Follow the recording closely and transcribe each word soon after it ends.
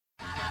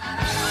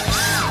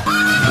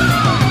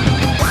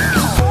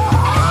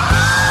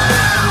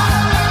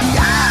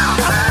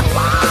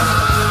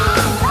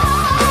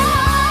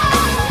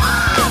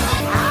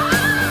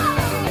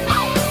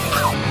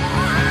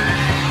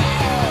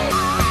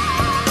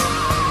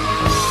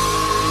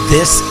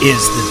This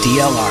is the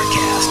DLR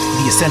Cast,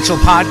 the essential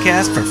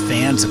podcast for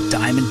fans of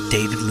Diamond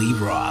David Lee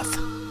Roth.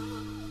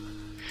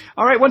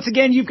 All right, once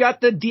again, you've got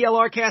the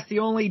DLR Cast, the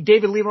only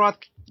David Lee Roth...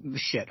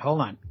 Shit,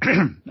 hold on.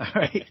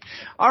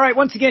 All right,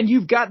 once again,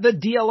 you've got the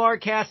DLR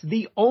Cast,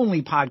 the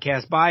only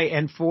podcast by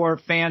and for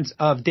fans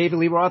of David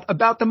Lee Roth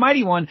about the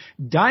mighty one,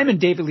 Diamond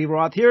David Lee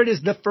Roth. Here it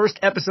is, the first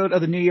episode of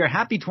the new year.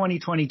 Happy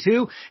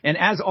 2022. And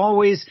as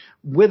always,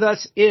 with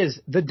us is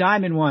the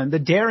Diamond one, the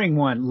daring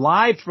one,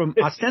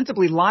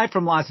 ostensibly live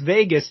from Las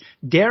Vegas,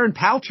 Darren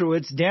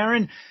Paltrowitz.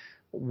 Darren,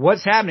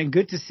 what's happening?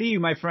 Good to see you,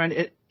 my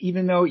friend.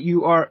 Even though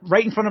you are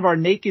right in front of our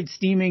naked,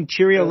 steaming,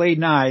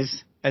 Cheerio-laden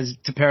eyes, as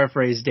to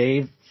paraphrase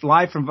Dave,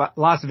 live from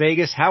Las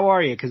Vegas. How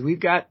are you? Because we've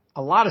got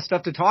a lot of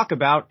stuff to talk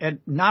about and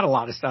not a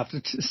lot of stuff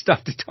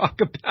to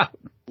talk about.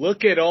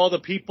 Look at all the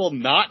people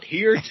not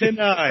here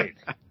tonight.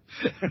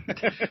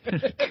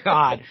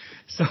 God.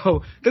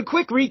 So the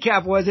quick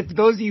recap was, if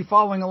those of you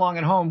following along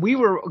at home, we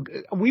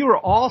were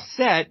all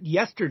set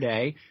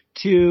yesterday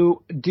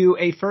to do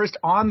a first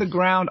on the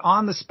ground,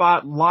 on the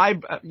spot,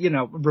 live,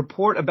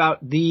 report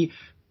about the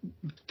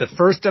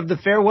first of the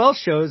farewell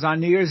shows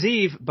on New Year's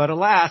Eve, but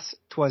alas,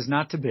 'twas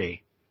not to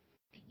be.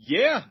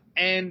 Yeah,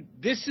 and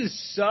this is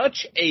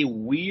such a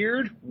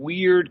weird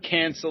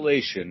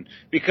cancellation,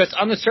 because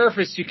on the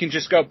surface you can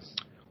just go,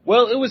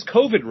 well, it was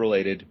COVID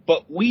related,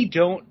 but we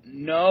don't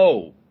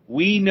know.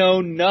 We know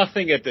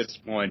nothing at this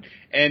point.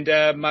 And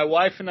my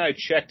wife and I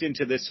checked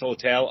into this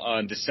hotel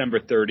on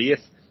December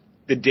 30th,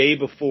 the day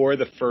before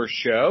the first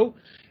show.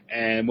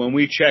 And when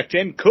we checked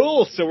in,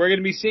 cool, so we're going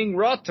to be seeing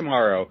Roth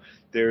tomorrow.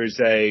 There's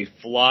a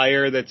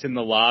flyer that's in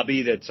the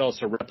lobby that's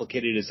also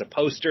replicated as a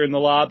poster in the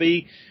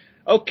lobby.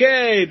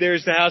 Okay,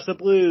 there's the House of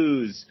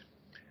Blues.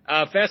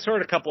 Fast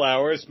forward a couple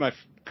hours, my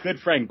good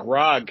friend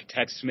Grog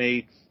texts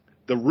me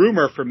the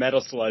rumor for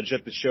Metal Sludge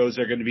that the shows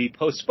are going to be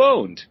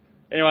postponed.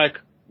 And you're like,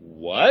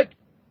 what?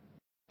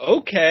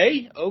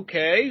 Okay,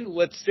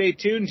 let's stay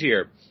tuned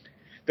here.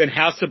 Then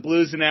House of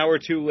Blues an hour or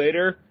two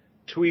later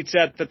tweets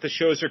out that the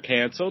shows are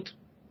canceled,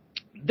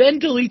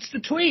 then deletes the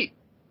tweet.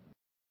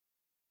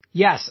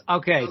 Yes.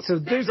 Okay. So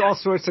there's all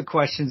sorts of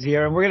questions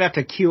here, and we're going to have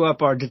to queue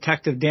up our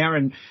Detective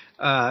Darren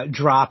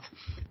drop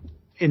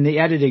in the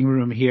editing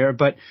room here.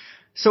 But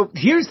so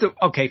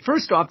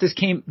first off, this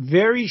came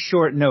very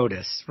short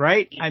notice,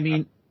 right? I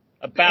mean,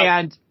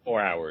 about 4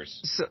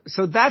 hours.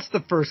 So that's the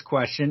first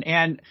question.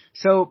 And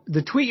so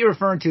the tweet you're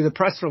referring to, the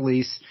press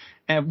release,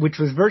 which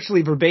was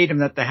virtually verbatim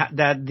that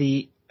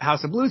the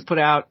House of Blues put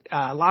out,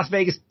 Las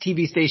Vegas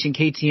TV station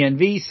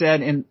KTNV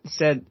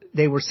said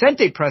they were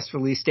sent a press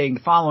release stating the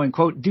following,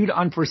 quote, due to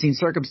unforeseen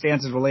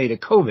circumstances related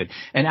to COVID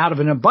and out of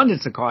an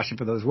abundance of caution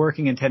for those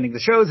working and attending the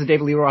shows, the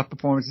David Lee Roth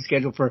performance is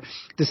scheduled for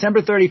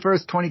December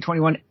 31st,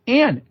 2021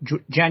 and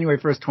January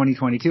 1st,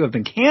 2022 have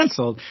been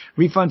canceled.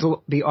 Refunds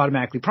will be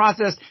automatically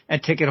processed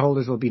and ticket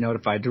holders will be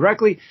notified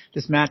directly.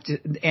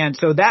 And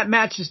so that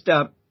matches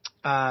up,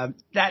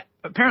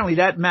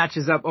 that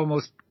matches up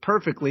almost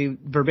perfectly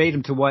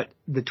verbatim to what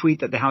the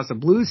tweet that the House of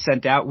Blues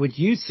sent out, which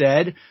you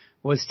said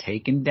was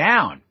taken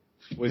down.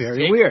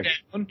 Very weird.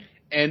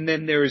 And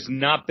then there's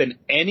not been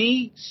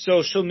any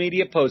social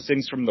media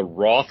postings from the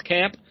Roth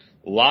camp,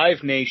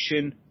 Live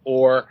Nation,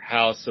 or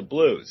House of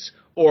Blues.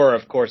 Or,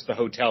 of course, the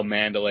Hotel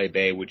Mandalay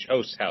Bay, which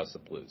hosts House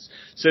of Blues.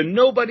 So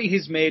nobody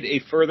has made a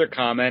further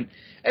comment.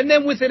 And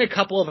then within a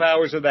couple of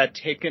hours of that,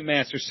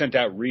 Ticketmaster sent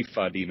out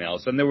refund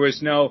emails. And there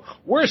was no,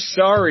 we're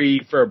sorry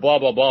for blah,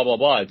 blah, blah, blah,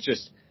 blah. It's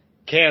just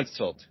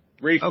canceled.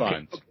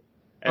 Refund.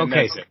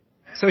 Okay.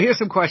 So here's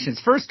some questions.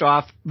 First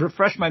off,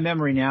 refresh my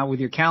memory now with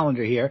your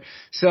calendar here.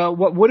 So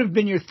what would have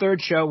been your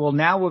third show will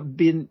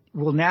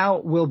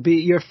be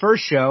your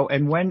first show,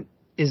 and when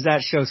is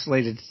that show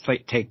slated to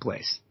take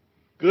place?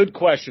 Good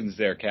questions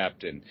there,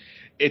 Captain.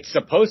 It's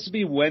supposed to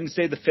be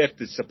Wednesday the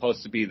 5th. It's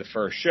supposed to be the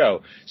first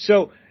show.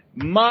 So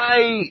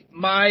my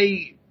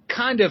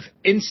kind of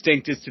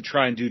instinct is to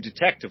try and do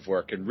detective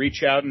work and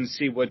reach out and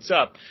see what's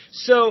up.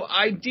 So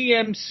I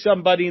DM'd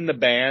somebody in the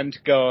band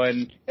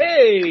going,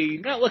 hey,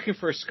 not looking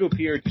for a scoop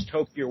here, just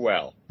hope you're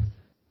well.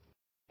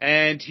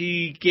 And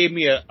he gave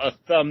me a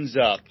thumbs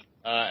up,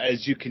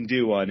 as you can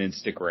do on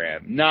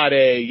Instagram. Not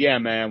a, yeah,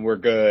 man, we're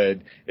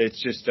good.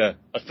 It's just a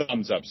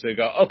thumbs up. So you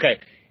go, okay,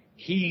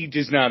 he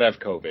does not have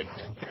COVID.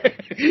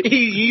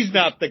 He's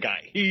not the guy.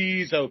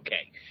 He's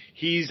okay.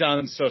 He's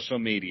on social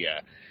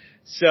media.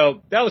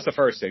 So that was the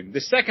first thing.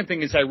 The second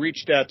thing is I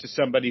reached out to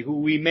somebody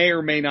who we may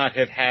or may not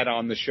have had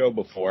on the show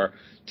before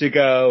to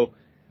go,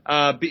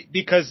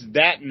 because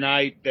that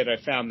night that I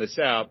found this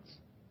out,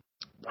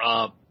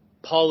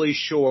 Pauly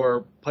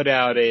Shore put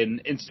out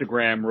an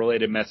Instagram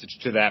related message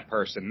to that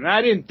person. And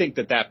I didn't think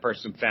that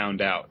person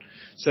found out.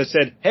 So I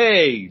said,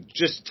 hey,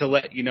 just to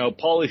let you know,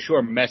 Pauly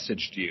Shore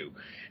messaged you.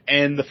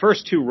 And the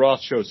first two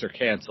Roth shows are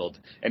canceled.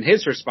 And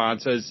his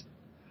response is,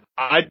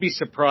 I'd be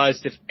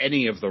surprised if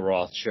any of the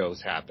Roth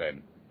shows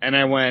happen. And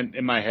I went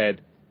in my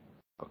head,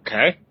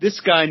 okay, this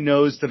guy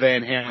knows the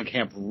Van Halen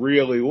camp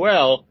really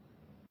well.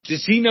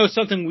 Does he know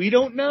something we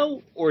don't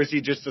know? Or is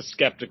he just a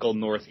skeptical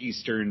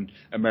Northeastern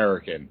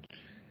American?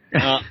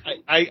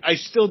 I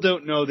still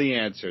don't know the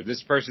answer.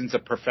 This person's a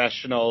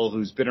professional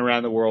who's been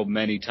around the world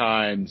many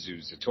times,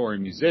 who's a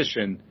touring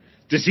musician.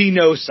 Does he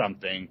know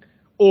something?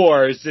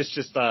 Or is this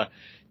just a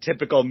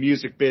typical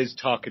music biz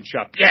talking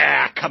shop?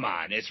 Yeah, come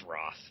on, it's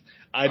Roth.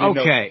 I don't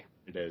know what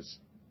it is.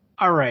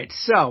 All right,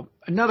 so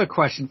another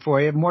question for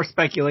you, more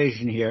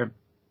speculation here.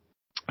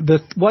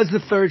 Was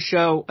the third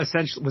show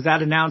essentially, was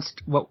that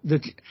announced, what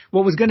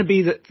was going to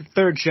be the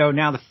third show,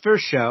 now the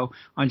first show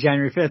on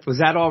January 5th, was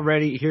that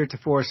already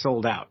heretofore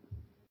sold out?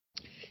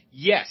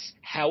 Yes.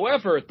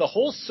 However, the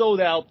whole sold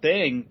out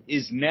thing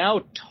is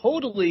now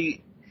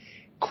totally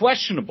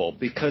questionable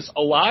because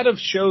a lot of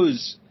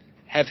shows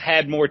have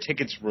had more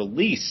tickets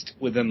released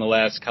within the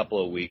last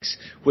couple of weeks,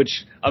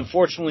 which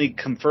unfortunately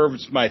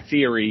confirms my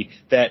theory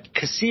that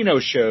casino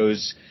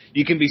shows,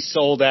 you can be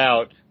sold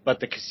out, but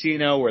the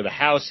casino or the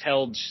house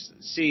held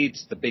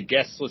seats, the big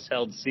guest list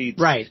held seats,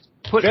 right?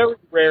 Very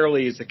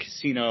rarely is a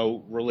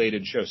casino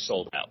related show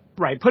sold out.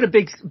 Right. Put a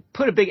big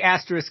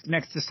asterisk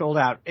next to sold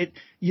out.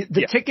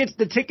 The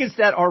tickets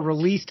that are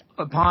released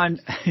upon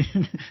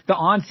the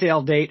on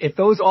sale date, if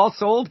those all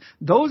sold,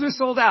 those are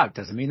sold out.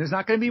 Doesn't mean there's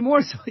not going to be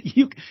more. So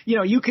you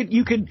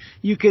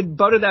could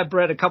butter that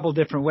bread a couple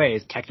different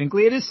ways.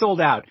 Technically, it is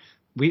sold out.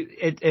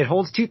 It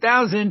holds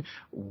 2,000.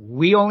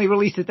 We only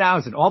released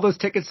 1,000. All those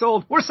tickets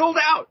sold. We're sold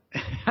out.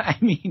 I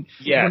mean,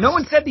 yes. No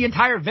one said the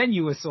entire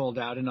venue was sold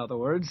out. In other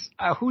words,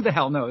 who the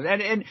hell knows?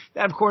 And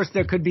of course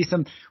there could be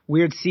some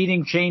weird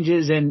seating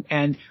changes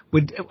and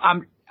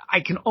I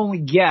can only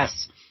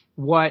guess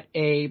what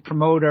a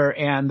promoter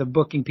and the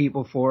booking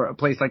people for a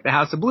place like the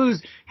House of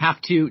Blues have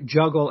to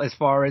juggle as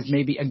far as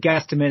maybe a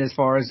guesstimate as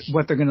far as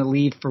what they're going to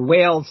leave for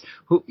Wales,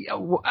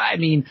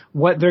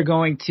 what they're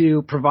going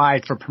to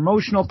provide for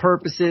promotional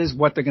purposes,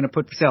 what they're going to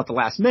put for sale at the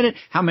last minute,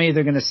 how many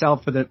they're going to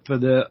sell for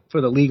the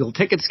legal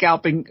ticket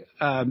scalping,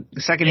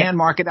 secondhand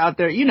market out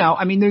there.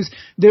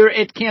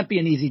 It can't be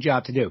an easy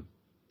job to do.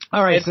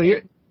 All right.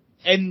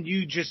 And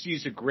you just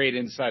used a great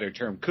insider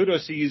term.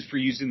 Kudos to you for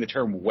using the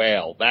term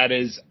whale. That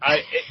is,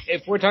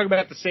 if we're talking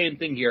about the same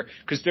thing here,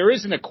 because there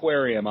is an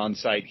aquarium on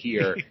site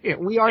here.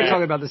 We are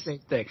talking about the same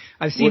thing.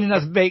 I've seen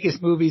enough Vegas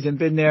movies and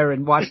been there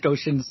and watched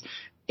Oceans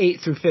 8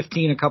 through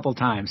 15 a couple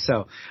times.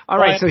 So, all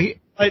right.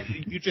 But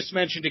you just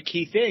mentioned a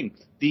key thing.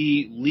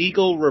 The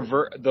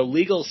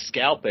legal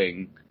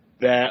scalping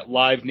that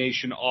Live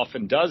Nation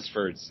often does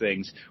for its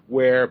things,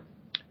 where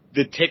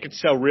the tickets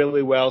sell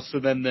really well, so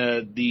then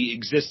the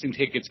existing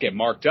tickets get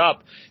marked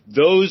up.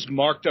 Those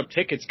marked up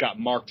tickets got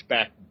marked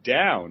back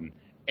down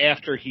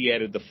after he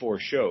added the 4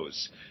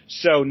 shows.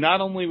 So not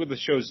only were the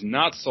shows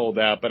not sold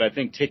out, but I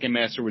think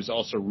Ticketmaster was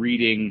also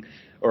reading,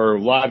 or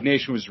Live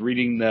Nation was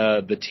reading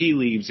the tea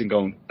leaves and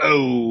going,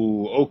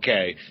 oh,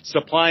 okay,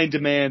 supply and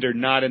demand are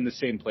not in the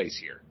same place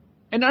here.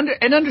 And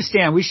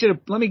understand,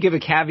 let me give a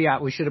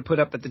caveat we should have put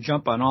up at the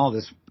jump on all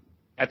this.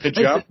 At the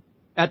jump?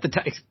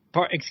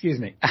 Excuse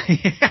me.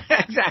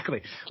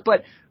 Exactly.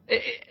 But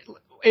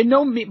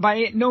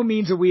by no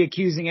means are we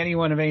accusing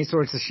anyone of any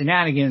sorts of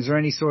shenanigans or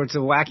any sorts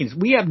of wackiness.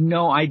 We have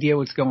no idea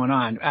what's going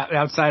on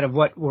outside of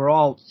what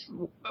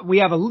we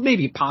have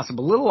maybe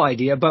possible little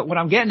idea. But what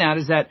I'm getting at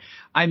is that,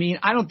 I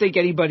don't think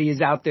anybody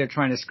is out there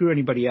trying to screw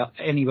anybody,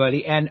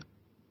 and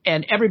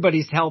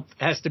everybody's health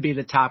has to be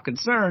the top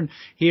concern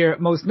here,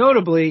 most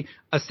notably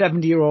a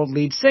 70-year-old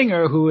lead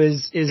singer who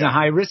is a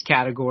high risk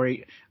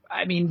category.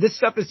 This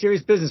stuff is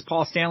serious business.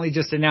 Paul Stanley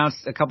just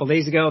announced a couple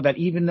days ago that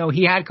even though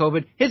he had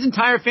COVID, his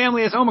entire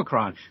family has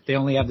Omicron. They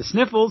only have the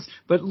sniffles,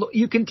 but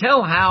you can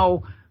tell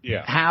how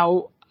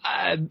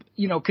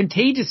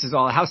contagious is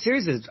all, how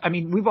serious it is.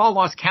 We've all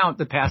lost count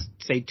the past,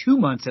 say, 2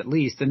 months at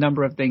least, the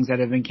number of things that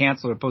have been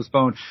canceled or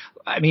postponed.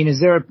 Is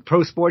there a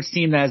pro sports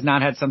team that has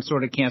not had some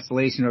sort of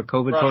cancellation or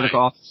COVID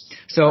protocol?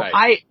 So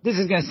this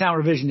is going to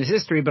sound revisionist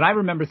history, but I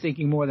remember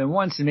thinking more than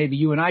once, and maybe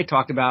you and I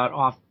talked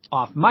about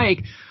off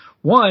mic.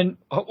 One,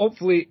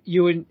 hopefully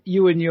you and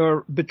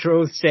your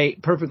betrothed stay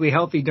perfectly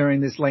healthy during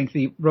this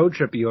lengthy road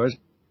trip of yours.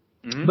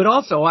 Mm-hmm. But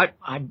also, I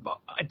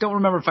don't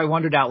remember if I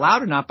wondered out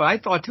loud or not, but I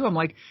thought too, I'm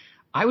like,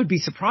 I would be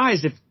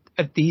surprised if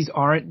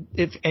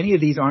any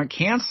of these aren't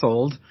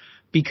canceled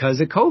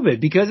because of COVID,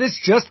 because it's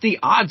just the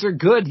odds are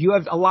good. You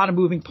have a lot of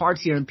moving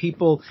parts here and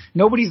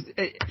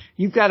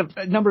you've got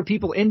a number of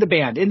people in the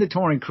band, in the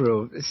touring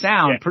crew,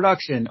 sound,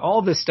 production,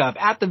 all this stuff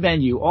at the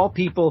venue, all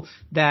people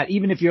that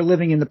even if you're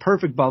living in the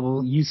perfect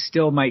bubble, you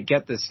still might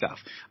get this stuff.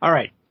 All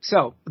right.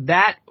 So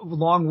that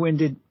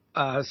long-winded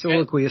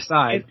soliloquy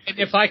aside. And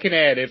if I can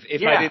add, if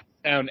I didn't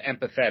sound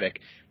empathetic,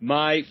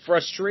 my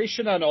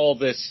frustration on all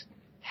this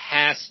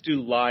has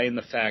to lie in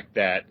the fact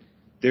that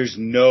there's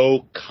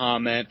no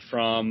comment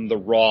from the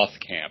Roth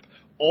camp.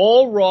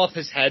 All Roth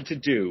has had to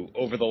do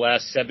over the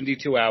last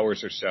 72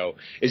 hours or so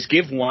is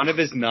give one of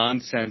his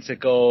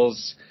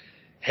nonsensicals,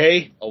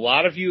 hey, a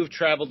lot of you have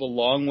traveled a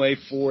long way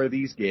for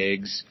these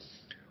gigs.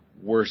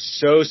 We're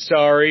so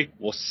sorry.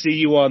 We'll see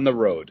you on the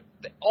road.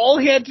 All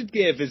he had to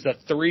give is a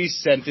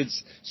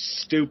 3-sentence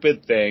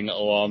stupid thing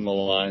along the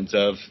lines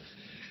of,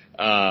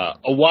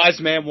 a wise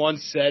man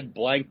once said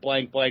blank,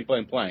 blank, blank,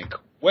 blank, blank.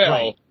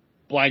 Well,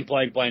 blank,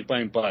 blank, blank,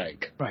 blank,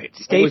 blank. Right.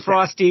 Stay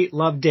frosty,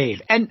 love Dave.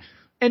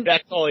 And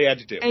that's all he had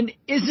to do. And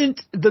isn't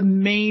the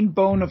main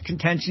bone of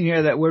contention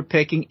here that we're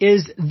picking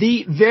is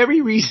the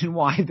very reason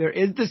why there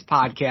is this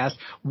podcast,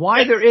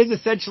 why there is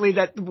essentially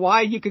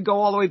why you could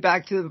go all the way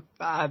back to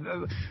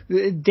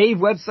Dave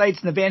websites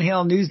and the Van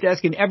Halen news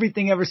desk and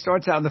everything ever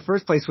starts out in the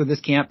first place with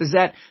this camp is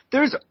that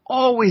there's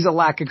always a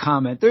lack of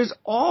comment. There's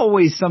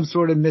always some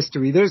sort of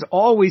mystery. There's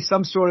always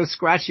some sort of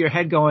scratch your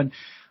head going,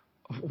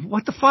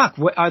 what the fuck?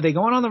 What, are they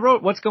going on the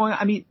road? What's going on?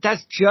 I mean,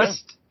 that's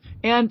just... Yeah.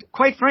 And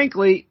quite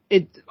frankly,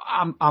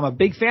 I'm a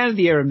big fan of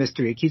the air of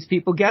mystery. It keeps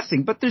people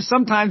guessing. But there's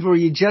sometimes where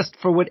you just,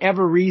 for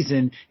whatever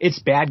reason, it's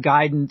bad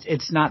guidance.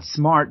 It's not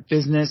smart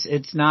business.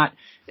 It's not,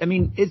 I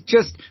mean, it's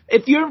just,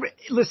 if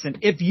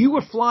you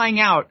were flying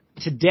out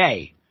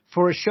today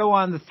for a show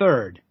on the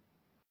 3rd,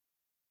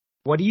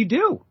 what do you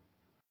do?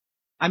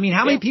 I mean,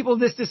 how many people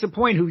this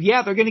disappoint who,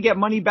 they're going to get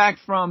money back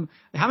from,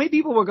 how many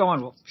people were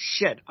going, well,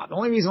 shit, the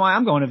only reason why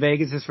I'm going to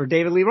Vegas is for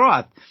David Lee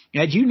Roth.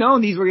 Had you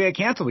known these were going to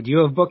get canceled, would you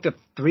have booked a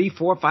 $3,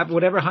 $4, $5,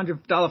 whatever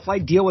 $100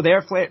 flight, deal with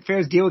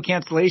airfares, deal with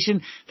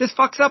cancellation? This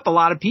fucks up a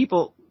lot of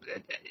people,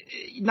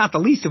 not the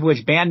least of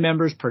which band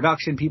members,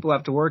 production, people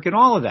have to work and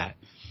all of that.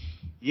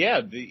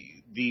 Yeah,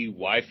 the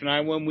wife and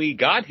I, when we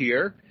got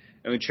here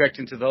and we checked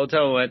into the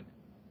hotel and went,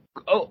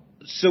 oh,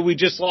 so we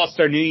just lost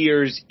our New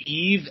Year's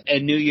Eve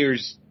and New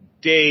Year's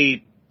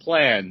Day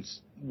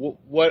plans.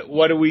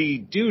 What do we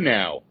do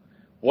now?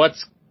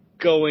 What's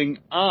going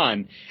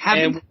on?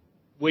 And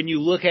when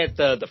you look at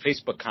the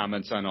Facebook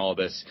comments on all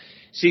this,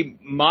 see,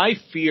 my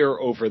fear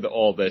over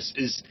all this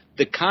is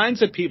the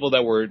kinds of people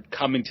that were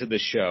coming to the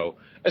show,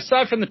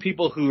 aside from the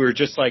people who are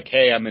just like,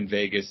 hey, I'm in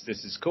Vegas,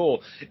 this is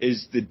cool,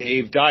 is the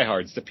Dave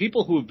diehards, the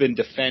people who have been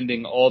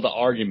defending all the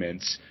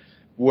arguments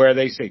where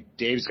they say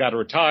Dave's got to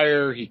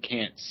retire, he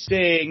can't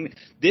sing.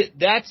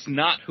 That's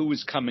not who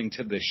was coming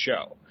to the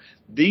show.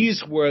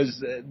 This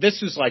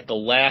was like the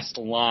last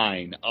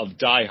line of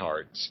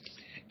diehards.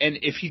 And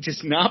if he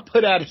does not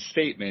put out a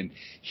statement,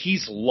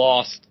 he's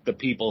lost the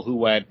people who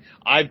went,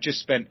 I've just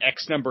spent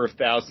X number of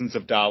thousands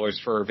of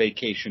dollars for a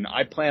vacation.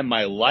 I plan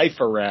my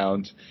life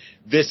around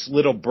this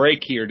little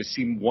break here to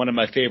see one of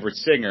my favorite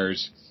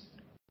singers.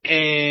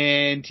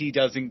 And he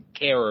doesn't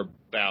care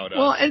about us.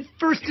 Well, and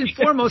first and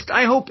foremost,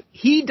 I hope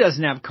he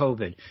doesn't have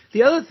COVID.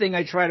 The other thing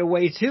I try to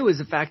weigh, too, is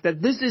the fact that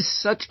this is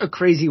such a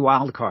crazy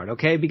wild card,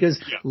 okay?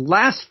 Because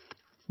last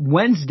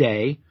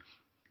Wednesday,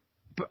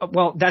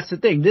 well, that's the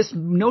thing. This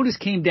notice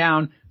came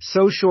down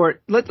so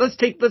short. Let's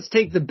take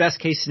the best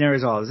case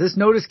scenarios. All of this. This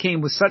notice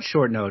came with such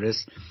short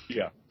notice.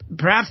 Yeah.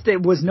 Perhaps there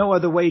was no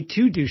other way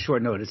to do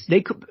short notice.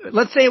 They could,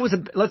 let's say it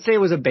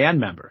was a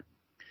band member,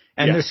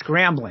 and they're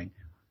scrambling.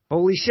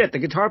 Holy shit, the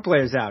guitar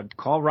player's out.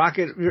 Call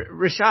Rocket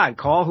Rashad.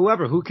 Call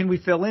whoever. Who can we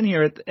fill in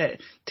here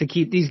to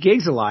keep these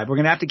gigs alive? We're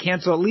going to have to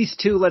cancel at least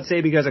 2, let's say,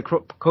 because of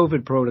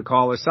COVID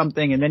protocol or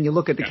something. And then you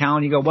look at the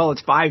calendar and you go, well,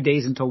 it's 5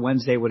 days until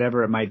Wednesday,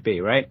 whatever it might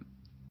be, right?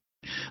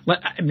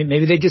 I mean,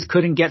 maybe they just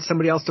couldn't get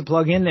somebody else to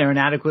plug in there and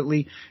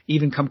adequately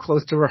even come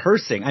close to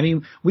rehearsing. I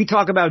mean, we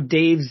talk about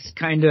Dave's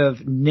kind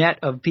of net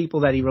of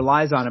people that he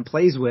relies on and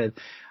plays with.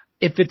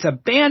 If it's a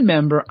band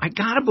member, I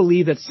gotta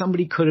believe that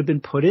somebody could have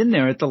been put in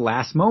there at the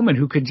last moment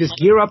who could just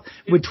gear up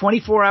with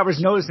 24 hours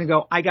notice and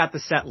go, I got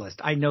the set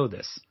list. I know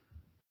this.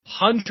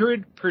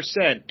 100%.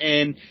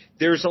 And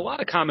there's a lot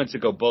of comments that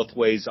go both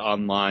ways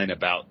online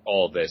about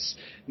all this.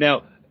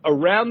 Now,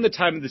 around the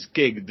time of this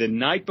gig, the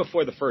night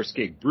before the first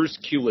gig, Bruce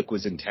Kulick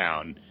was in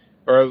town.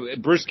 Or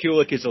Bruce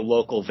Kulick is a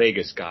local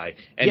Vegas guy,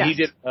 and he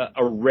did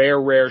a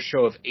rare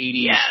show of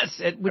 80s.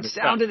 Yes, which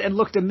sounded and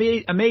looked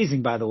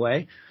amazing, by the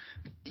way.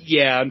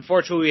 Yeah,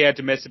 unfortunately we had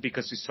to miss it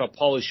because we saw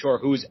Pauly Shore,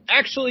 who is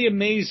actually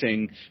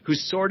amazing,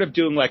 who's sort of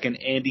doing like an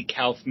Andy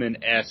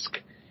Kaufman-esque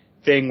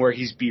thing where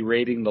he's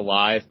berating the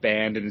live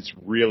band, and it's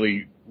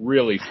really,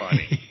 really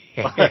funny.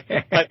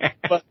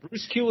 but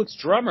Bruce Kulick's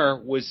drummer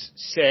was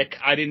sick.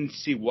 I didn't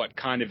see what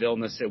kind of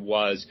illness it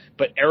was,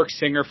 but Eric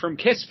Singer from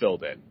Kiss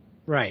filled in.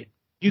 Right.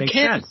 You Makes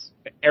can't. sense.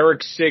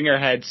 Eric Singer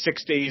had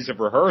 6 days of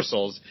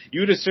rehearsals.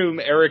 You'd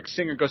assume Eric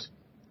Singer goes,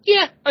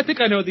 yeah, I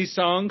think I know these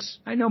songs.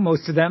 I know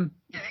most of them.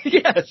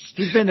 Yes.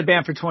 He's been in the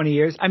band for 20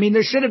 years. I mean,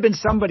 there should have been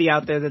somebody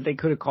out there that they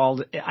could have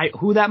called.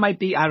 Who that might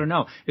be, I don't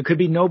know. It could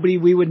be nobody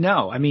we would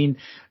know. I mean,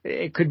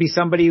 it could be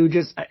somebody who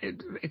just,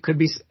 it could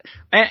be,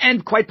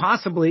 and quite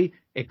possibly,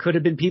 it could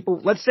have been people.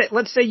 Let's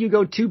say you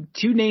go two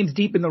names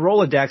deep in the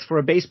Rolodex for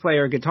a bass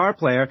player, a guitar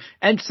player,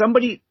 and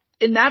somebody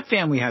in that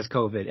family has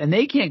COVID and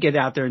they can't get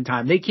out there in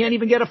time. They can't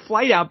even get a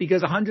flight out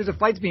because of hundreds of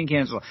flights being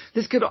canceled.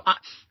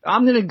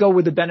 I'm going to go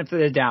with the benefit of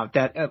the doubt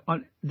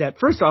that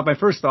first off, my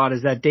first thought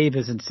is that Dave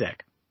isn't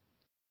sick.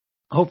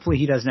 Hopefully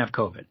he doesn't have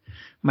COVID.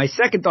 My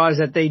second thought is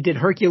that they did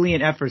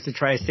Herculean efforts to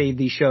try to save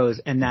these shows,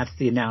 and that's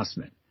the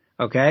announcement.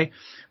 Okay?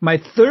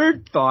 My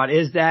third thought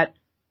is that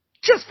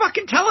just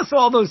fucking tell us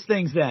all those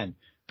things then.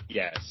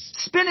 Yes.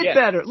 Spin it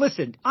better.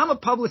 Listen, I'm a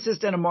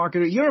publicist and a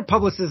marketer. You're a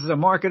publicist and a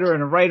marketer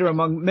and a writer,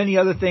 among many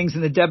other things,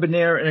 and a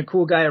debonair and a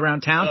cool guy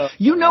around town.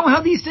 You know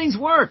how these things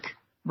work,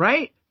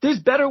 right? There's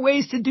better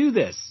ways to do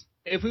this.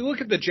 if we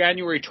look at the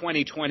January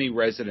 2020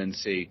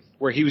 residency,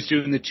 where he was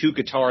doing the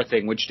 2-guitar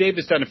thing, which Dave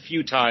has done a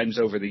few times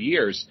over the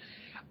years,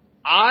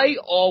 I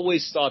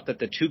always thought that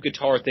the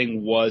 2-guitar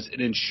thing was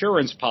an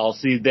insurance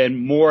policy, then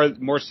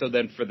more so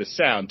than for the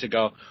sound, to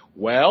go,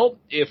 well,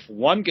 if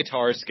one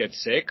guitarist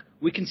gets sick,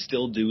 we can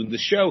still do the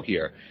show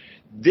here.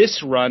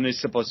 This run is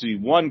supposed to be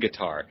one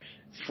guitar.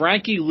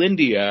 Frankie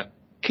Lindia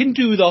can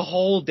do the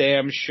whole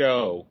damn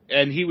show,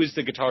 and he was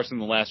the guitarist in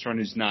the last run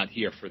who's not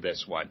here for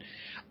this one.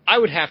 I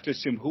would have to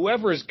assume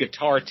whoever is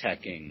guitar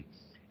teching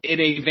in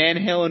a Van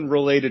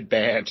Halen-related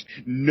band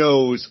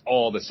knows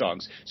all the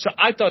songs. So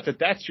I thought that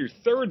that's your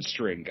third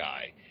string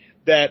guy,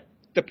 that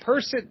the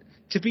person,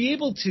 to be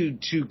able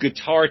to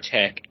guitar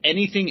tech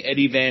anything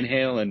Eddie Van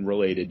Halen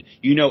related,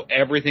 you know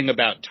everything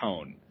about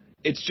tone.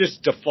 It's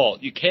just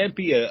default. You can't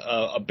be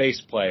a bass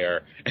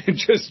player and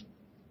just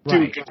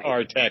do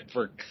guitar tech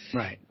for...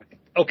 Right.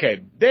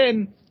 Okay,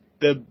 then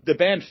the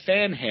band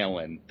Van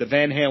Halen, the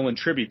Van Halen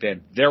tribute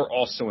band, they're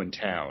also in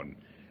town.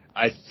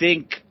 I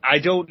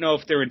don't know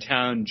if they're in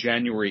town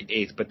January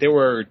 8th, but they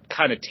were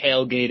kind of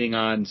tailgating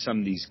on some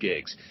of these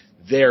gigs.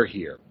 They're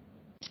here.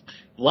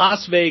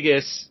 Las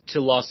Vegas to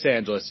Los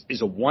Angeles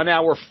is a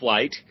 1-hour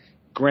flight.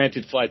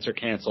 Granted, flights are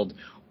canceled.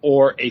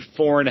 Or a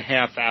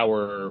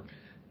 4.5-hour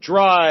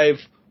drive.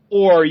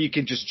 Or you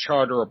can just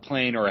charter a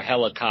plane or a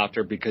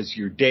helicopter because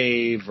you're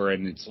Dave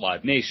and it's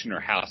Live Nation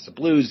or House of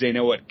Blues. They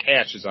know what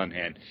cash is on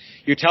hand.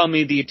 You're telling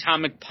me the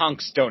Atomic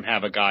Punks don't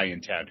have a guy in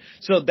town.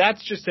 So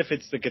that's just if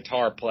it's the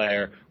guitar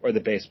player or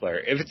the bass player.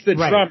 If it's the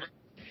drummer,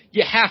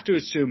 you have to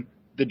assume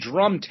the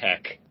drum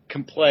tech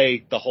can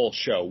play the whole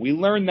show. We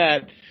learned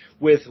that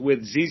with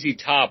ZZ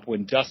Top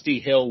when Dusty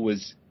Hill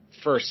was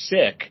first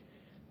sick,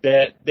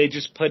 that they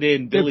just put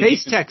in Billy. The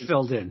bass tech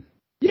filled in.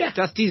 Yeah,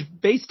 Dusty's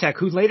bass tech,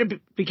 who later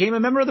became a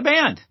member of the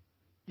band.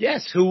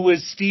 Yes, who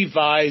was Steve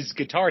Vai's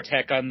guitar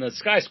tech on the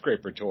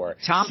Skyscraper tour.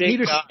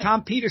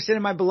 Tom Peterson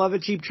and my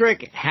beloved Cheap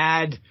Trick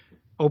had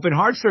open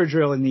heart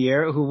surgery in the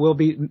air, who will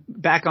be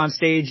back on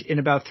stage in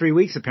about 3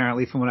 weeks,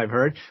 apparently, from what I've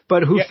heard,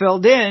 but who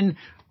filled in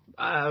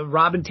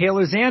Robin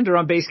Taylor Zander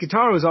on bass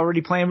guitar, who was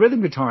already playing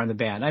rhythm guitar in the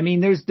band. I mean,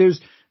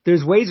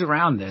 there's ways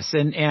around this,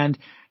 and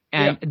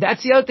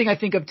that's the other thing I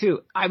think of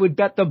too. I would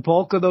bet the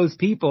bulk of those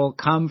people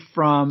come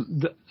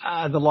from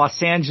the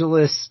Los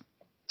Angeles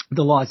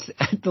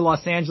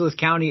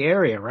County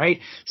area, right?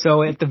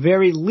 So at the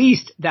very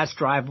least, that's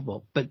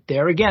drivable. But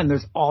there again,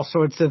 there's all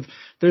sorts of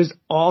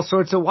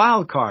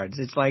wild cards.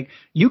 It's like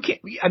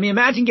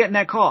imagine getting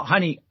that call,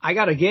 honey, I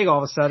got a gig all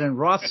of a sudden.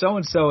 Roth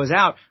so-and-so is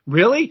out.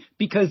 Really?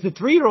 Because the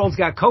 3-year-old's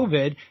got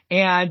COVID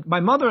and my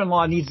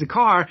mother-in-law needs the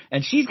car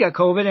and she's got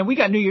COVID and we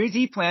got New Year's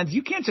Eve plans.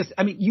 You can't just,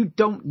 you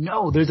don't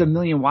know. There's a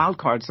million wild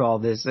cards to all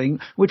this thing,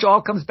 which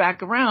all comes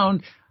back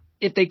around.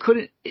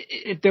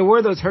 If there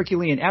were those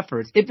Herculean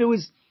efforts, if it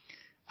was,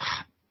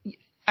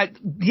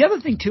 the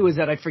other thing too is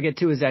that I forget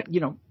too is that,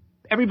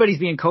 everybody's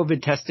being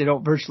COVID tested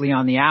virtually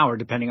on the hour,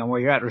 depending on where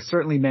you're at, or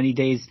certainly many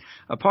days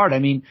apart.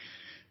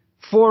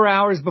 4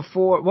 hours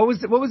before, what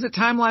was the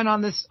timeline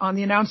on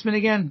the announcement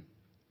again?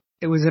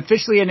 It was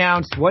officially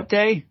announced what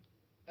day?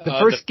 The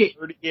first the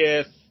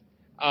 30th,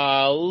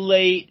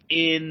 late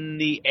in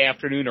the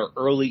afternoon or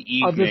early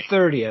evening. Of the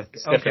 30th.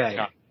 Okay.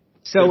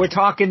 So we're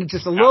talking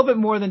just a little bit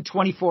more than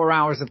 24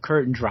 hours of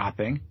curtain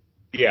dropping.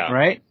 Yeah.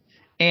 Right?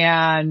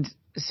 And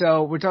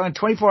so we're talking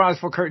 24 hours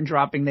before curtain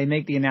dropping. They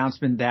make the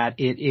announcement that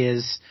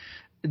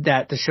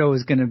that the show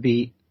is going to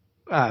be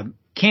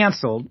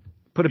canceled.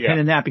 Put a pin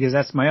in that because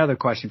that's my other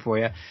question for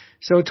you.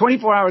 So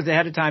 24 hours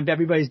ahead of time,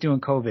 everybody's doing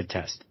COVID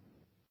test.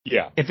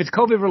 Yeah. If it's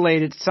COVID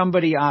related,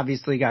 somebody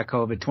obviously got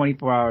COVID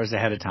 24 hours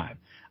ahead of time.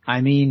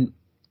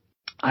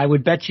 I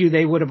would bet you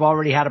they would have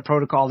already had a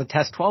protocol to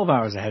test 12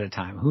 hours ahead of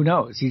time. Who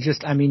knows?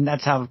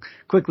 That's how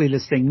quickly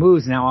this thing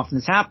moves and how often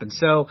this happens.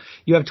 So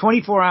you have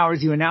 24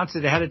 hours, you announce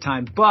it ahead of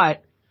time.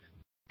 But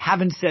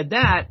having said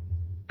that,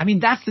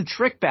 that's the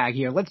trick bag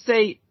here. Let's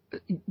say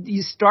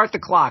you start the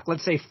clock.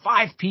 Let's say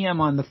 5 p.m.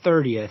 on the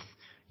 30th,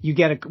 you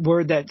get a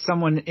word that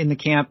someone in the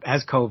camp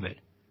has COVID.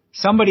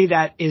 Somebody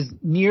that is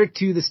near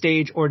to the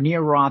stage or near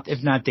Roth,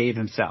 if not Dave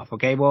himself.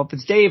 Okay. Well, if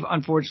it's Dave,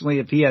 unfortunately,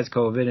 if he has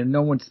COVID and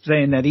no one's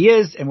saying that he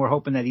is, and we're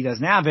hoping that he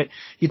doesn't have it,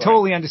 you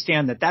totally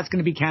understand that that's going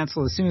to be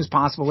canceled as soon as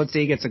possible. Let's say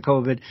he gets a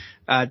COVID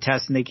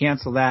test and they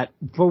cancel that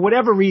for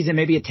whatever reason.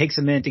 Maybe it takes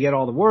a minute to get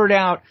all the word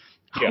out.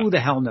 Yeah. Who the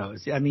hell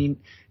knows?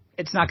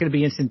 It's not going to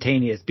be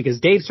instantaneous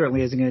because Dave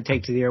certainly isn't going to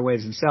take to the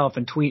airwaves himself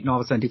and tweet and all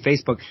of a sudden do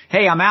Facebook,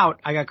 hey, I'm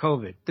out. I got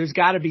COVID. There's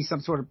got to be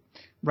some sort of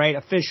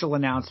official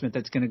announcement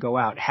that's going to go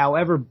out,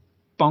 however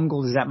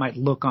bungled as that might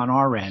look on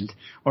our end,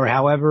 or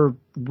however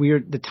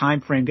weird the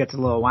time frame gets a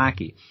little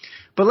wacky.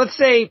 But let's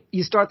say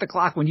you start the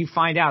clock when you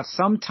find out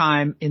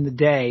sometime in the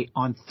day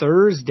on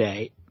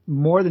Thursday,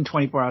 more than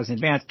 24 hours in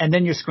advance, and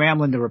then you're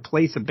scrambling to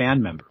replace a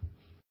band member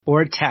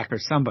or a tech or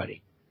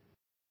somebody.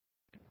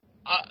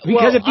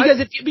 Because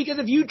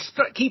if you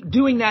keep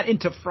doing that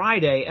into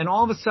Friday and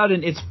all of a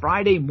sudden it's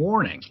Friday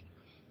morning,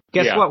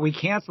 guess what? We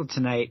canceled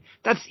tonight.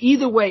 That's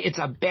either way. It's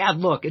a bad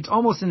look. It's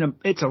almost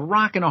it's a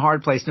rock and a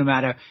hard place no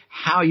matter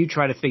how you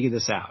try to figure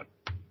this out.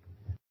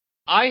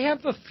 I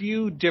have a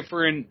few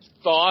different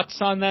thoughts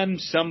on them,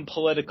 some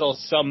political,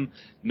 some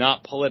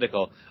not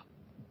political.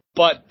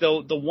 But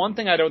the one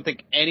thing I don't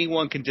think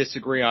anyone can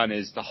disagree on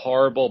is the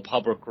horrible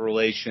public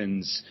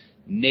relations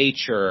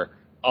nature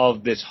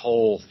of this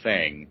whole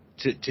thing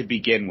to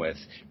begin with.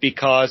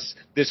 Because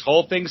this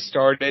whole thing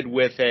started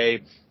with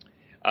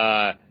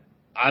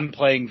I'm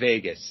playing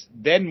Vegas,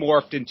 then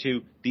morphed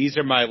into these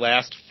are my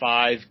last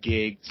 5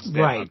 gigs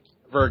that I'm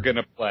ever going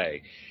to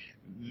play.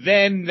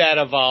 Then that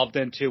evolved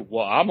into,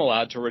 well, I'm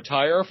allowed to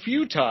retire a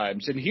few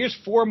times, and here's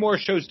 4 more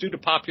shows due to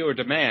popular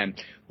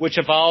demand, which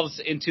evolves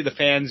into the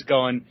fans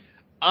going,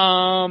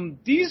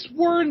 these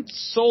weren't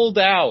sold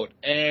out,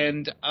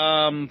 and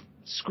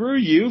screw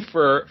you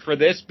for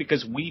this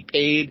because we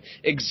paid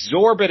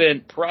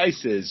exorbitant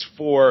prices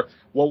for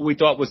what we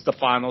thought was the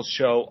final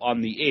show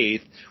on the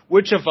 8th,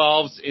 which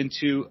evolves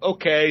into,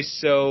 okay,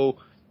 so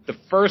the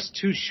first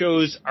 2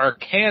 shows are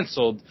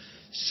canceled,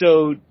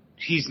 so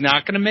he's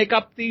not going to make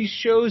up these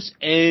shows,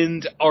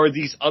 and are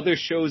these other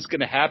shows going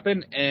to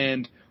happen,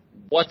 and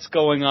what's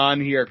going on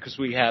here because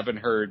we haven't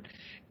heard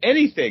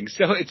anything.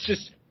 So it's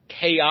just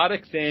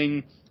chaotic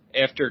thing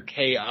after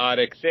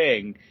chaotic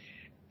thing,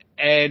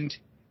 and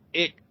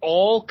it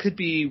all could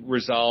be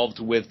resolved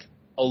with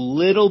a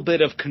little bit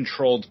of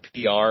controlled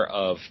PR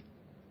of,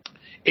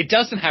 it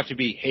doesn't have to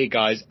be, hey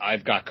guys,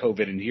 I've got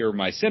COVID and here are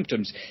my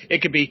symptoms.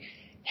 It could be,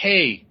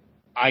 hey,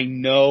 I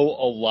know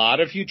a lot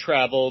of you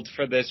traveled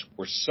for this.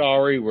 We're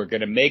sorry. We're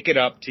going to make it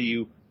up to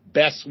you.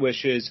 Best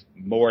wishes.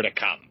 More to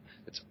come.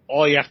 That's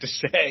all you have to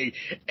say.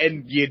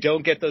 And you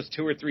don't get those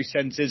 2 or 3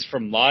 sentences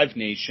from Live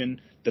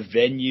Nation, the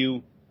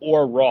venue,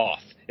 or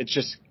Roth. It's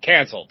just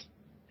canceled.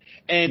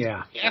 And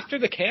after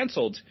the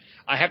canceled,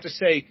 I have to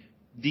say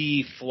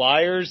the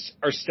flyers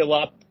are still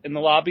up in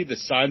the lobby. The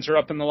signs are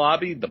up in the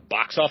lobby. The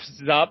box office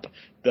is up.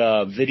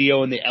 The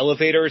video in the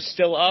elevator is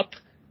still up.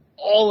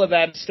 All of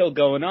that is still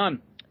going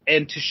on.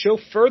 And to show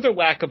further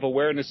lack of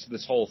awareness to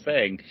this whole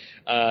thing,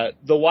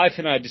 the wife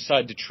and I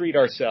decided to treat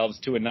ourselves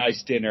to a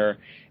nice dinner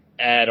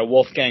at a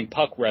Wolfgang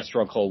Puck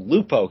restaurant called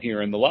Lupo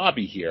here in the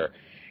lobby here.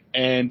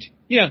 And,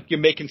 you know, you're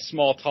making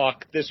small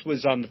talk. This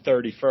was on the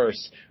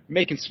 31st.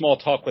 Making small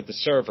talk with the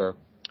server.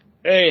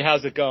 Hey,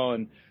 how's it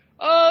going?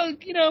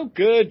 You know,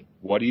 good.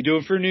 What are you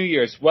doing for New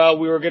Year's? Well,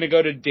 we were going to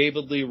go to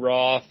David Lee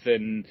Roth,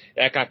 and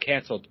that got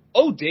canceled.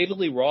 Oh, David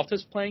Lee Roth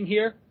is playing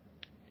here?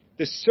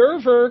 The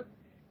server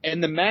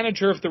and the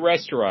manager of the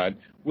restaurant,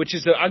 which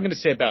is, I'm going to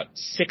say about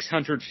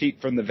 600 feet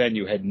from the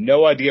venue, had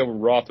no idea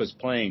Roth was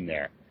playing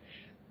there.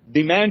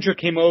 The manager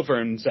came over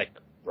and was like,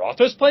 Roth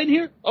is playing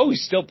here? Oh,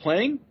 he's still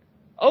playing?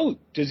 Oh,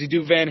 does he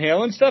do Van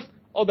Halen stuff?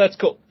 Oh, that's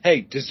cool.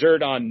 Hey,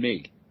 dessert on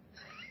me.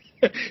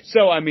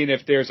 So, I mean,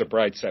 if there's a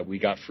bright side, we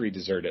got free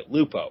dessert at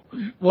Lupo.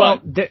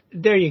 Well,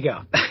 there you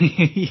go.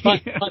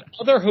 but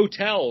other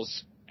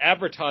hotels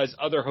advertise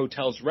other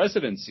hotels'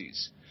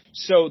 residencies.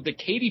 So the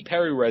Katy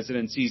Perry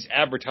residencies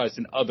advertised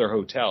in other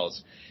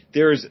hotels.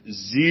 There's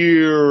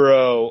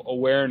zero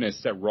awareness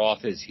that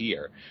Roth is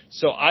here.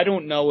 So I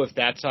don't know if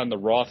that's on the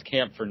Roth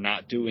camp for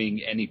not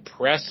doing any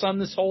press on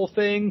this whole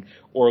thing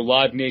or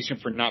Live Nation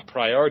for not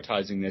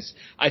prioritizing this.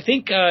 I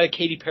think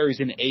Katy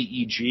Perry's in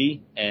AEG,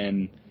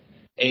 and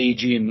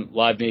AEG and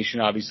Live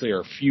Nation obviously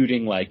are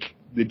feuding like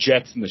the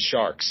Jets and the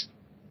Sharks.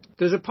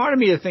 There's a part of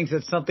me that thinks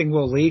that something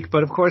will leak,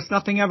 but of course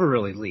nothing ever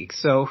really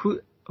leaks. So who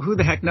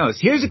the heck knows?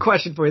 Here's a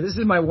question for you. This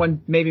is my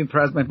one, maybe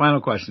perhaps my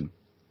final question.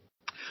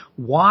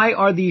 Why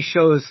are these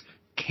shows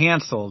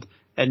canceled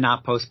and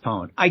not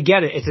postponed? I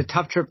get it. It's a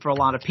tough trip for a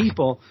lot of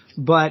people,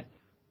 but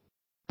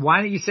why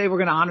don't you say we're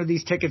going to honor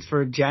these tickets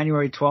for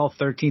January 12th,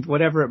 13th,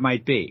 whatever it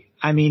might be?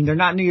 I mean, they're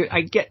not New Year.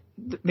 I get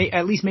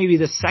at least maybe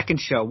the second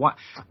show,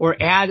 or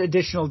add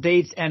additional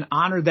dates and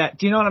honor that.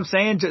 Do you know what I'm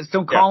saying? Just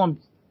don't call them.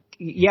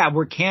 Yeah,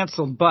 we're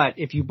canceled, but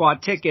if you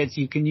bought tickets,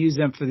 you can use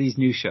them for these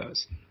new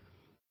shows.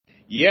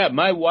 Yeah,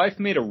 my wife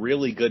made a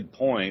really good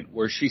point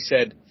where she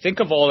said, think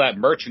of all that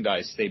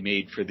merchandise they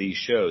made for these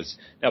shows.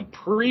 Now,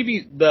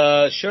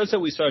 the shows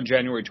that we saw in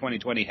January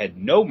 2020 had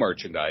no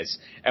merchandise,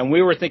 and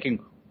we were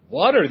thinking,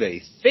 what are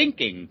they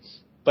thinking?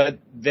 But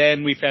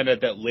then we found out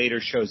that later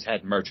shows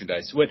had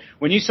merchandise.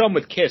 When you saw them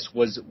with Kiss,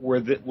 was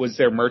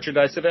there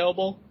merchandise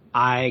available?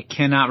 I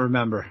cannot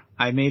remember.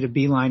 I made a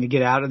beeline to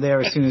get out of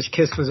there as soon as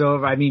Kiss was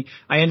over. I mean,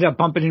 I ended up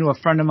bumping into a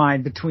friend of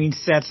mine between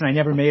sets, and I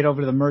never made it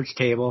over to the merch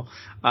table.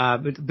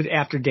 But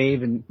after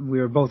Dave, and we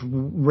were both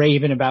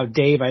raving about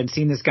Dave. I hadn't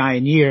seen this guy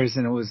in years,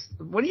 and it was,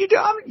 what are you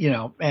doing? You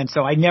know, and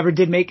so I never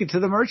did make it to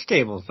the merch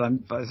table.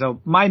 So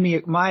my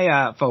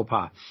faux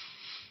pas.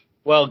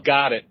 Well,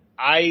 got it.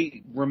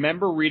 I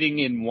remember reading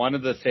in one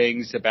of the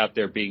things about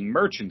there being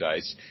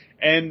merchandise,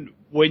 and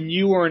when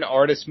you are an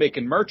artist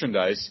making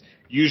merchandise,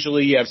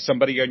 usually you have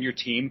somebody on your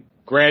team.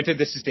 Granted,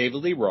 this is David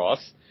Lee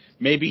Roth.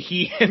 Maybe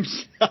he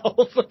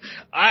himself.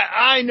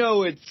 I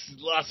know it's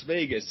Las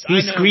Vegas.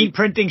 He's screen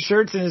printing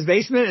shirts in his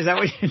basement? Is that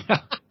what you know?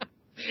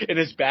 In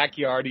his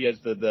backyard, he has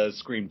the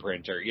screen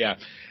printer, yeah.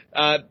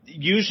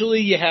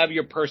 Usually you have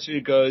your person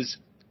who goes,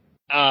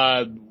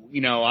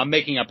 I'm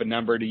making up a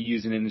number to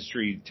use an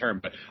industry term,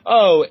 but,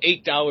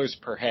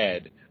 $8 per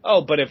head.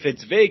 oh, but if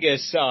it's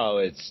Vegas, oh,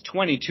 it's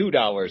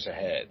 $22 a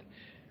head.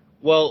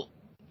 Well,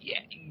 yeah,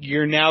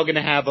 you're now going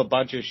to have a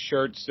bunch of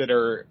shirts that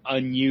are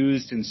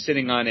unused and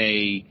sitting on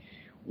a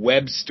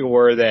web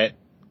store that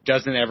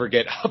doesn't ever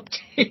get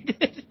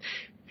updated.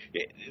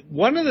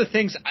 One of the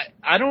things,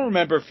 I don't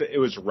remember if it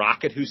was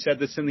Rocket who said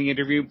this in the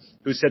interview,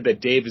 who said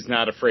that Dave is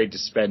not afraid to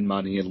spend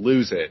money and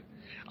lose it,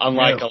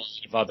 unlike a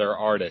lot of other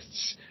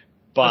artists.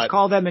 But let's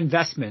call them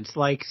investments,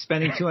 like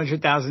spending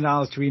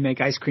 $200,000 to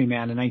remake Ice Cream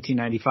Man in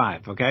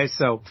 1995. Okay,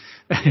 so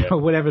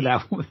whatever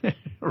that,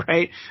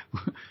 right?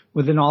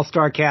 With an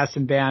all-star cast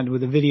and band,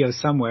 with a video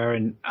somewhere,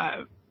 and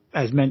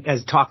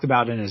as talked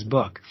about in his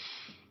book.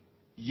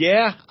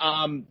 Yeah.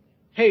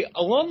 Hey,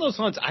 along those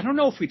lines, I don't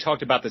know if we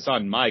talked about this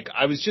on mic.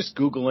 I was just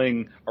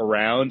Googling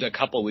around a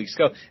couple of weeks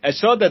ago. I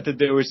saw that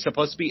there was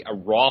supposed to be a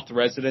Roth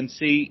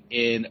residency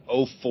in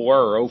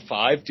 04 or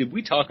 05. Did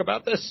we talk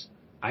about this?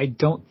 I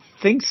don't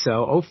think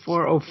so.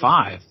 04,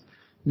 05.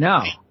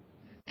 No.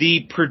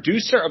 The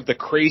producer of the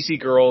Crazy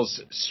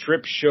Girls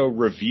strip show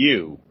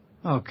review.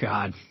 Oh,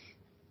 God.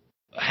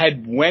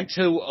 Had went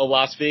to a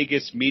Las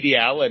Vegas media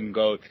outlet and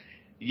go,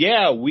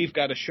 yeah, we've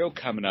got a show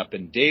coming up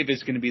and Dave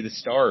is going to be the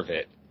star of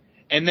it.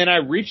 And then I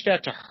reached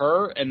out to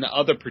her and the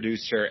other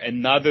producer,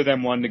 and neither of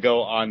them wanted to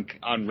go on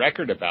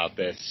record about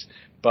this.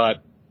 But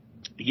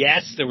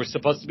yes, there was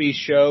supposed to be a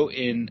show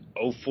in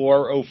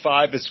 04,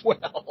 05 as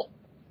well.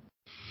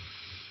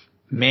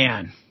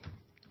 Man.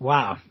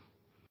 Wow.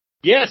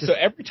 Yeah, so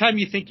every time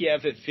you think you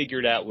have it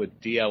figured out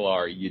with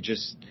DLR,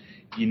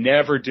 you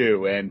never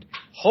do. And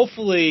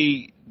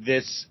hopefully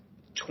this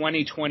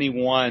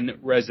 2021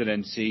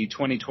 residency,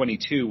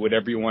 2022,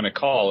 whatever you want to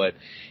call it,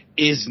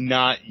 is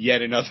not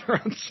yet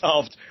another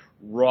unsolved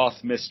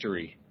Roth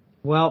mystery.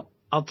 Well,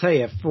 I'll tell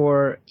you,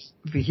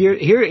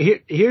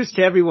 here's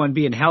to everyone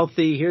being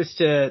healthy. Here's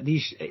to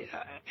these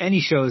any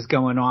shows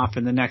going off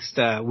in the next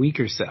week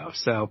or so.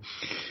 So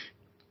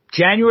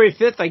January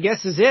 5th, I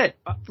guess, is it.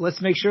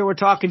 Let's make sure we're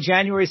talking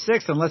January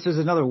 6th, unless there's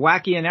another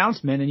wacky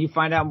announcement and you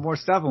find out more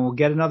stuff, and we'll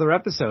get another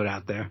episode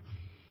out there.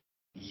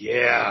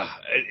 Yeah,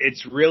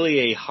 it's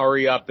really a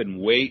hurry up and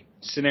wait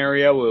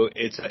scenario.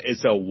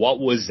 It's a what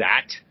was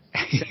that?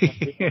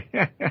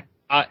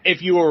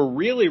 If you were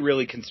really,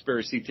 really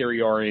conspiracy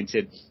theory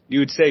oriented, you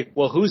would say,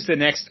 well, who's the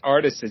next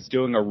artist that's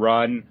doing a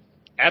run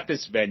at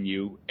this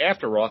venue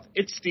after Roth?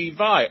 It's Steve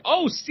Vai.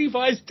 Oh, Steve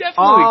Vai's definitely.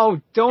 Oh,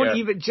 don't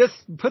even just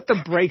put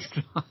the brakes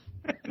on.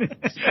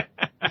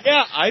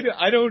 Yeah,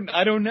 I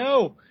don't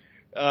know.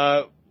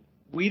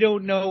 We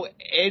don't know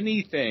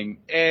anything.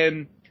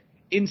 And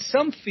in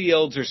some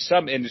fields or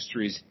some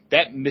industries,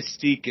 that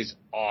mystique is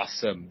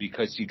awesome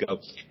because you go,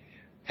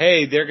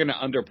 hey, they're going to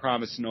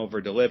underpromise and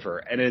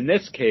overdeliver. And in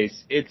this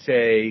case, it's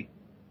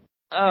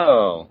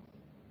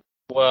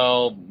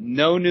well,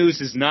 no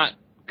news is not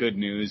good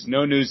news.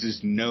 No news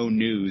is no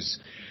news.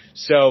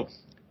 So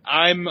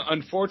I'm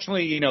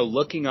unfortunately,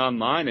 looking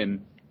online,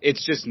 and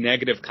it's just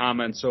negative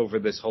comments over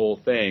this whole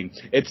thing.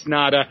 It's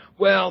not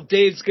well,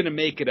 Dave's going to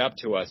make it up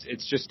to us.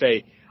 It's just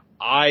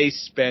I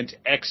spent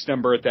X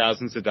number of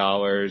thousands of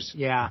dollars.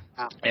 Yeah.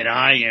 And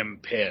I am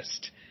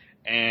pissed.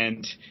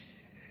 And,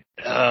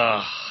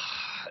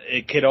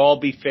 it could all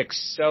be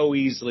fixed so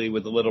easily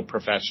with a little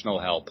professional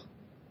help.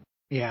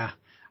 Yeah.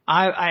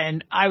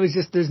 I was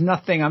just, there's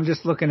nothing, I'm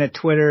just looking at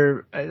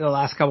Twitter the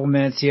last couple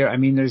minutes here. I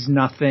mean, there's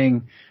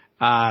nothing,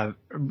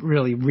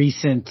 really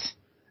recent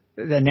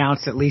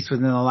announced, at least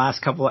within the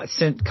last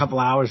couple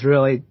hours,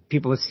 really.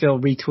 People are still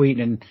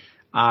retweeting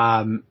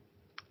and,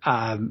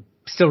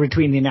 still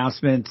retweeting the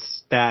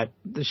announcements that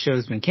the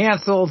show's been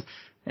canceled.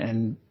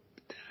 And,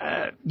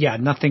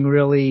 nothing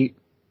really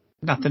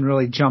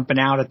jumping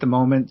out at the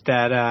moment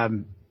that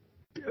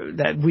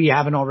we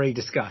haven't already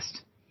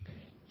discussed.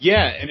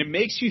 Yeah, and it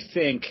makes you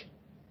think,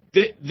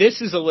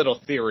 this is a little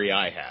theory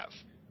I have.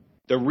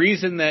 The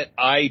reason that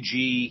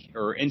IG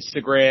or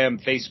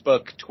Instagram,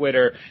 Facebook,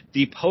 Twitter,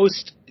 the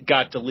post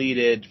got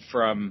deleted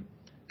from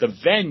the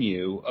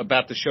venue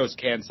about the show's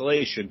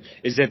cancellation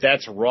is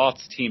that's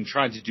Roth's team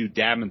trying to do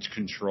damage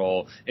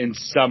control in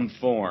some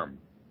form.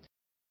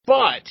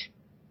 But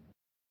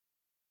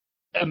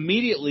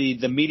immediately,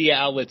 the media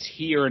outlets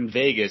here in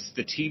Vegas,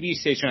 the TV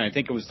station, I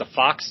think it was the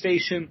Fox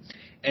station,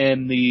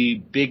 and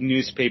the big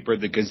newspaper,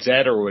 the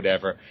Gazette or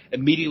whatever,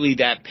 immediately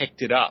that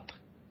picked it up.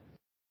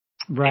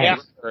 Right.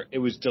 After it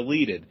was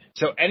deleted.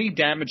 So any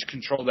damage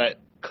control that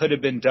could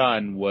have been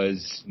done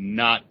was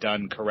not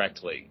done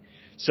correctly.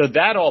 So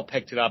that all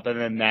picked it up, and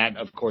then that,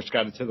 of course,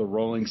 got it to the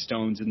Rolling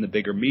Stones and the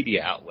bigger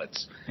media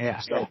outlets. Yeah.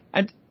 So,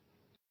 and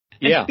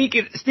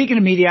speaking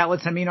of media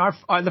outlets, I mean, our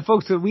the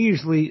folks that we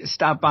usually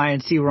stop by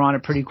and see we're on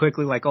it pretty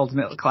quickly, like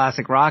Ultimate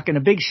Classic Rock, and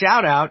a big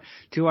shout out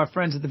to our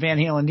friends at the Van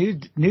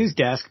Halen news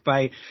desk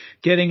by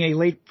getting a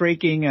late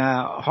breaking,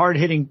 hard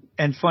hitting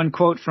and fun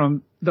quote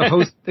from the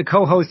host, the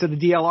co-host of the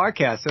DLR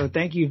cast. So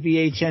thank you,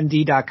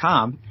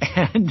 VHND.com.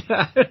 And,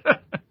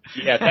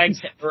 yeah,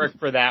 thanks, Eric,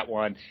 for that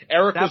one.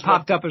 Eric that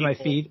popped up in my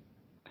feed.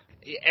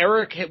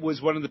 Eric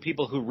was one of the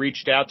people who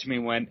reached out to me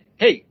and went,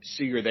 hey,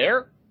 so you're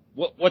there?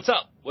 What's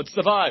up? What's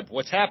the vibe?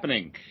 What's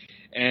happening?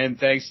 And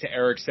thanks to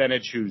Eric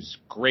Senich, who's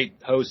great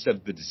host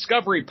of the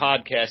Discovery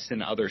podcast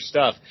and other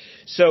stuff.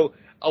 So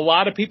a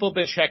lot of people have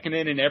been checking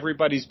in, and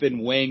everybody's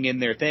been weighing in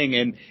their thing.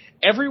 And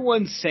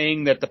everyone's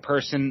saying that the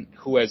person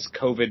who has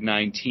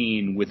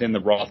COVID-19 within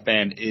the Roth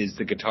band is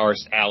the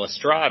guitarist Al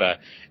Estrada.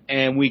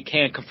 And we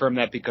can't confirm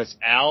that because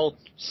Al,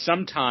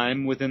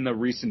 sometime within the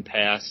recent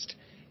past,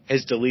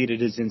 has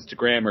deleted his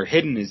Instagram or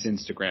hidden his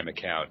Instagram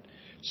account.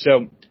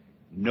 So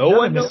no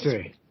one knows.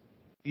 Mystery.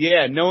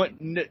 Yeah, no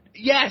one.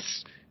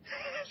 Yes.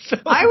 So,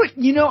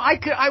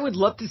 I would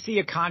love to see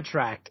a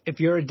contract if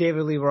you're a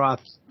David Lee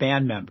Roth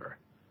band member.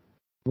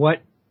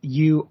 What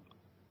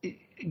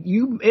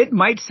it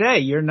might say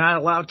you're not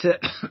allowed to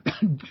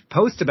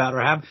post about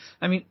or have.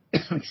 I mean,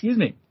 excuse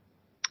me.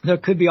 There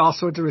could be all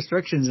sorts of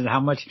restrictions in how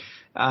much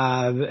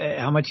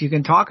you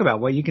can talk about,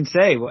 what you can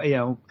say,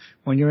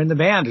 when you're in the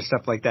band or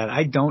stuff like that.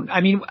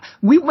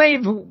 We may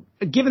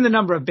have, given the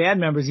number of band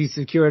members you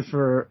secured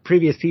for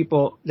previous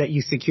people that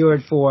you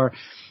secured for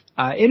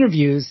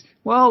interviews.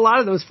 Well, a lot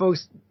of those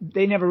folks,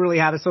 they never really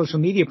had a social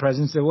media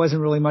presence. There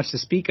wasn't really much to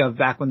speak of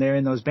back when they were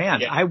in those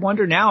bands. Yeah. I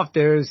wonder now if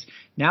there's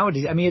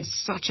nowadays,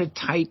 it's such a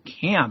tight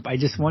camp. I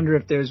just wonder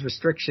if there's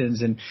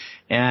restrictions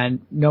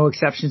and no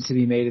exceptions to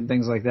be made and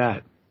things like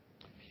that.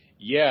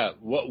 Yeah,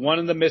 one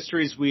of the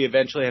mysteries we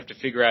eventually have to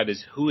figure out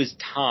is who is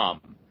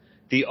Tom,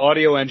 the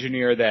audio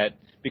engineer that,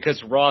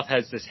 because Roth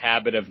has this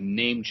habit of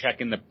name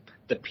checking the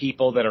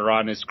people that are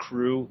on his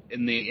crew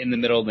in the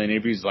middle of the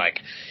interview. He's like,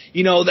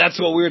 that's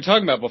what we were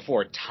talking about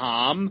before.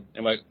 Tom.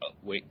 I'm like, oh,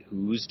 wait,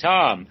 who's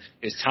Tom?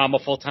 Is Tom a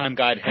full-time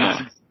guy at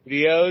Henson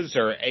Studios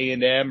or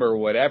A&M or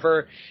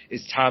whatever?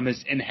 Is Tom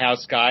his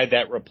in-house guy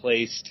that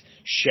replaced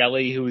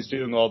Shelley, who was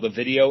doing all the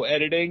video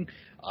editing?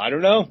 I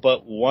don't know,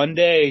 but one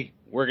day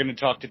we're going to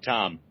talk to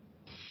Tom.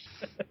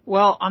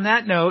 Well, on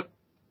that note,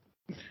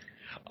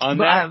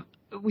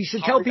 we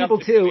should tell people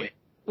too.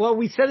 Well,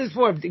 we said this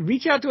before.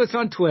 Reach out to us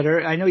on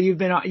Twitter. I know you've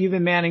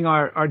been manning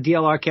our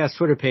DLRcast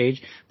Twitter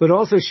page, but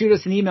also shoot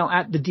us an email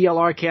at the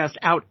DLRcast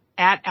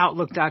at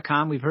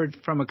outlook.com. We've heard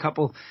from a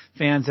couple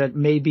fans that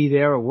may be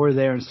there or were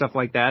there and stuff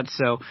like that.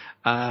 So,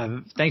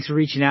 thanks for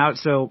reaching out.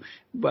 So,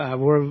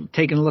 we're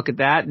taking a look at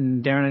that.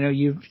 And Darren, I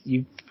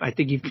know I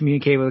think you've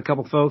communicated with a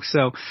couple folks.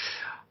 So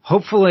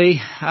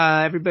hopefully,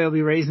 everybody will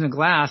be raising a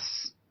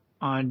glass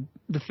on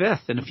the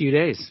 5th in a few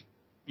days.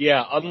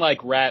 Yeah, unlike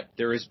rap,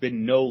 there has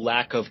been no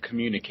lack of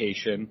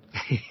communication,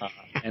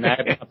 and I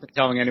have not been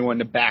telling anyone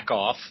to back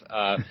off.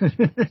 I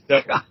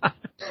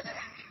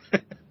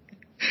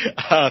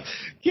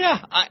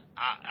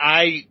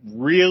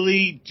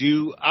really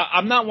do.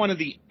 I'm not one of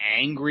the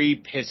angry,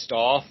 pissed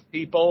off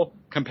people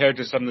compared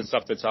to some of the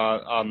stuff that's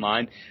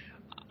online.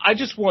 I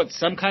just want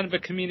some kind of a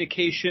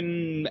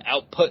communication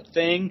output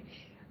thing,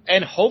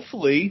 and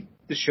hopefully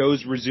the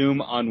shows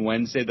resume on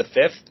Wednesday the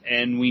 5th,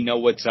 and we know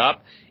what's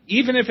up.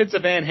 Even if it's a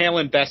Van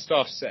Halen best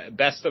of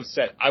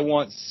set, I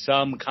want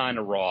some kind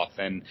of Roth,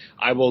 and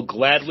I will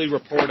gladly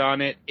report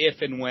on it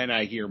if and when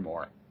I hear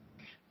more.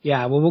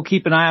 Yeah, well, we'll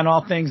keep an eye on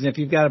all things, and if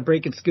you've got a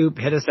break and scoop,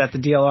 hit us at the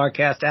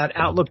DLRcast at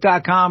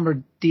outlook.com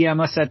or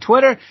DM us at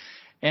Twitter.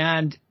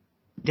 And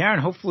Darren,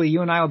 hopefully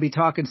you and I will be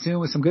talking soon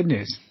with some good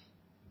news.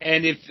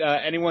 And if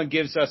anyone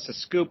gives us a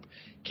scoop,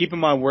 keep in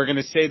mind we're going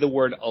to say the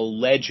word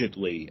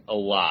allegedly a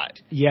lot.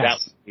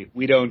 Yes. That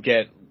we don't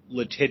get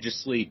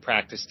litigiously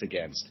practiced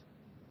against.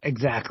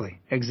 Exactly.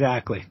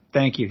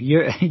 Thank you.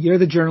 You're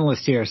the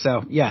journalist here,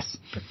 so yes.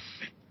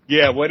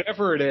 Yeah,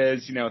 whatever it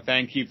is,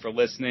 thank you for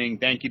listening.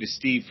 Thank you to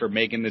Steve for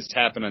making this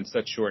happen on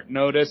such short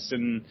notice,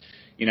 and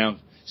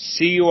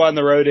see you on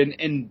the road.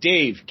 And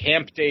Dave,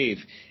 Camp Dave,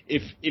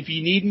 if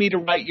you need me to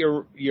write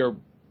your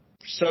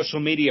social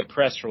media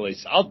press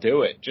release, I'll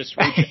do it. Just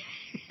reach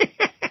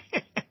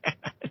out.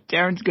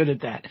 Darren's good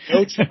at that.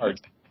 No charge.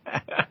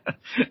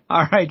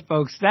 All right,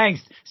 folks.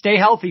 Thanks. Stay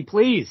healthy,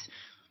 please.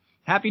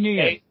 Happy New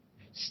Year.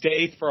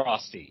 Stay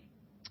frosty.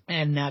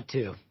 And that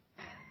too.